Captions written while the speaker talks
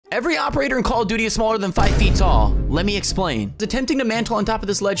Every operator in Call of Duty is smaller than 5 feet tall. Let me explain. I was attempting to mantle on top of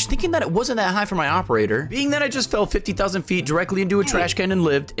this ledge, thinking that it wasn't that high for my operator. Being that I just fell 50,000 feet directly into a trash can and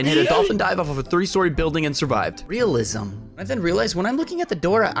lived, and hit a dolphin dive off of a 3-story building and survived. Realism. I then realized when I'm looking at the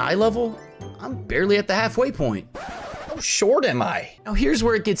door at eye level, I'm barely at the halfway point. How short am I? Now here's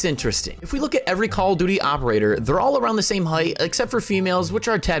where it gets interesting. If we look at every Call of Duty operator, they're all around the same height, except for females, which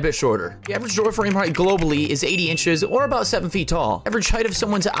are a tad bit shorter. The average door frame height globally is 80 inches, or about 7 feet tall. Average height of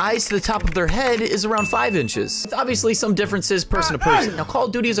someone's eyes to the top of their head is around 5 inches. With obviously some differences person to person. Now Call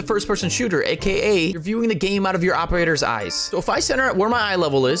of Duty is a first-person shooter, aka you're viewing the game out of your operator's eyes. So if I center at where my eye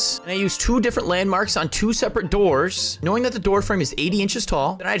level is, and I use 2 different landmarks on 2 separate doors, knowing that the door frame is 80 inches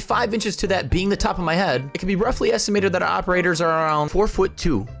tall, then I add 5 inches to that being the top of my head, it can be roughly estimated that our operators are around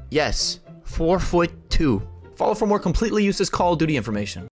 4'2". Yes, 4'2". Follow for more completely useless Call of Duty information.